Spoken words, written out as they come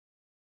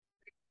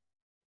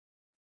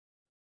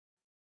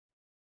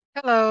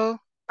Hello,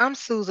 I'm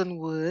Susan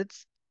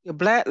Woods, your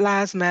Black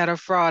Lives Matter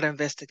fraud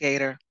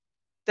investigator.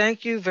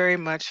 Thank you very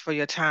much for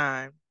your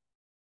time.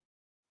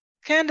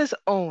 Candace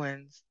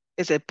Owens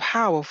is a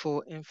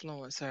powerful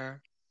influencer.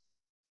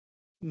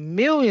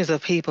 Millions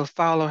of people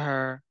follow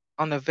her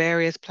on the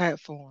various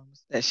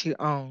platforms that she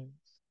owns.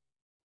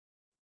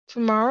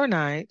 Tomorrow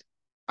night,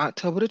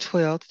 October the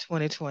 12th,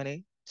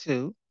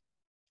 2022,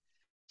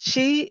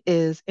 she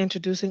is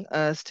introducing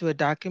us to a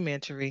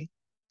documentary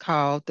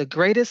called The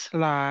Greatest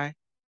Lie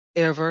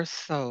Ever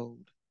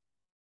Sold.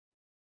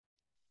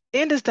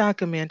 In this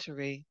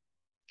documentary,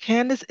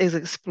 Candace is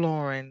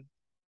exploring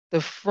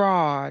the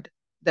fraud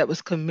that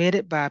was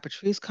committed by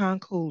Patrice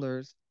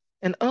Coolers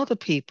and other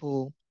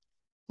people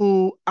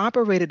who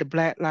operated the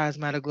Black Lives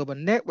Matter Global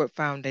Network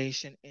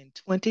Foundation in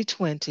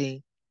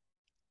 2020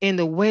 in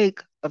the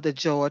wake of the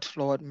George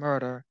Floyd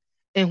murder,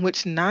 in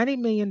which $90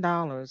 million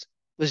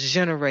was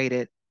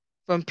generated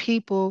from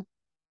people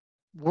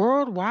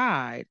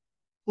worldwide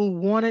who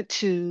wanted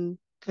to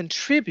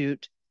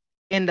contribute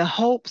in the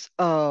hopes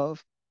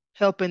of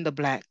helping the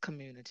Black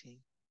community.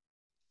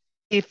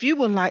 If you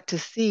would like to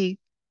see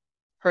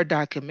her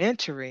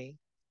documentary,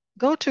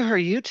 go to her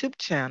YouTube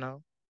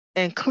channel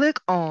and click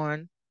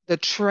on the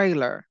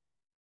trailer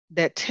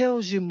that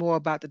tells you more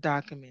about the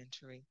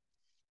documentary.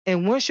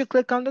 And once you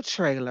click on the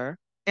trailer,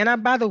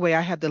 and by the way,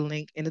 I have the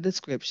link in the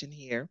description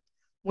here.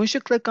 Once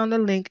you click on the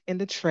link in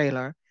the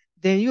trailer,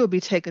 then you will be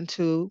taken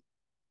to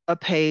a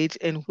page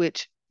in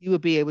which you will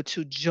be able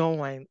to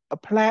join a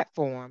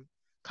platform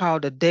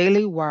called the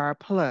Daily Wire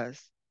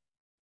Plus.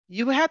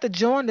 You will have to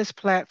join this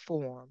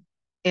platform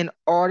in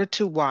order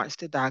to watch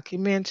the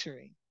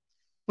documentary.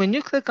 When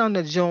you click on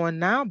the Join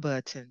Now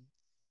button,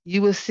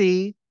 you will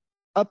see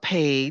a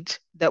page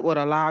that would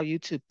allow you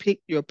to pick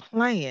your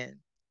plan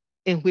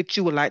in which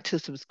you would like to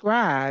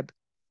subscribe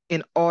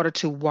in order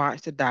to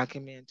watch the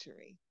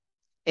documentary.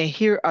 And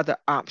here are the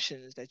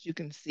options that you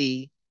can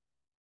see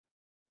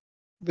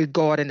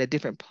regarding the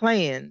different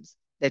plans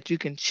that you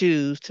can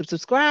choose to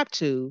subscribe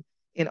to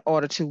in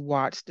order to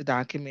watch the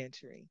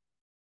documentary.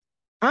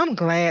 I'm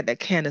glad that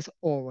Candace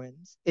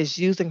Owens is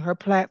using her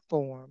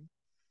platform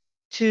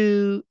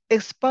to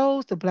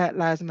expose the Black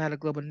Lives Matter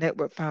Global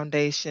Network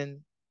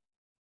Foundation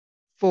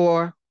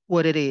for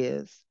what it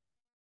is,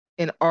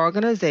 an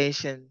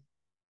organization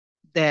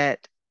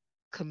that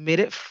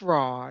committed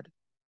fraud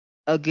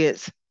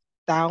against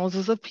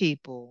thousands of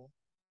people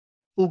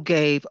who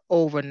gave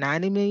over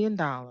 $90 million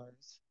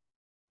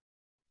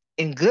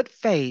in good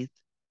faith,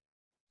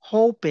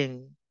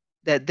 hoping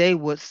that they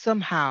would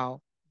somehow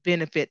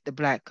benefit the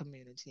Black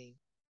community.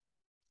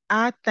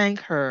 I thank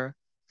her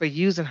for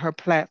using her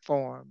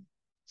platform,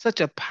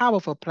 such a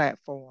powerful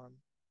platform,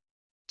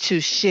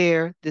 to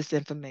share this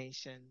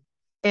information.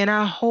 And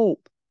I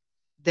hope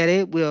that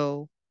it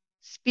will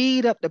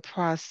speed up the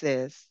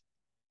process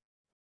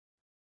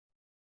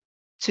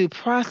to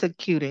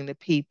prosecuting the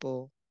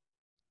people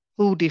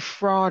who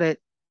defrauded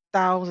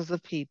thousands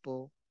of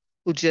people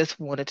who just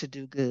wanted to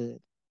do good.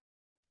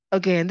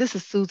 Again, this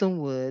is Susan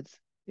Woods,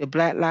 your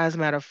Black Lives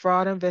Matter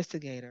fraud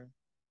investigator.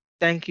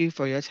 Thank you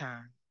for your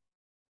time.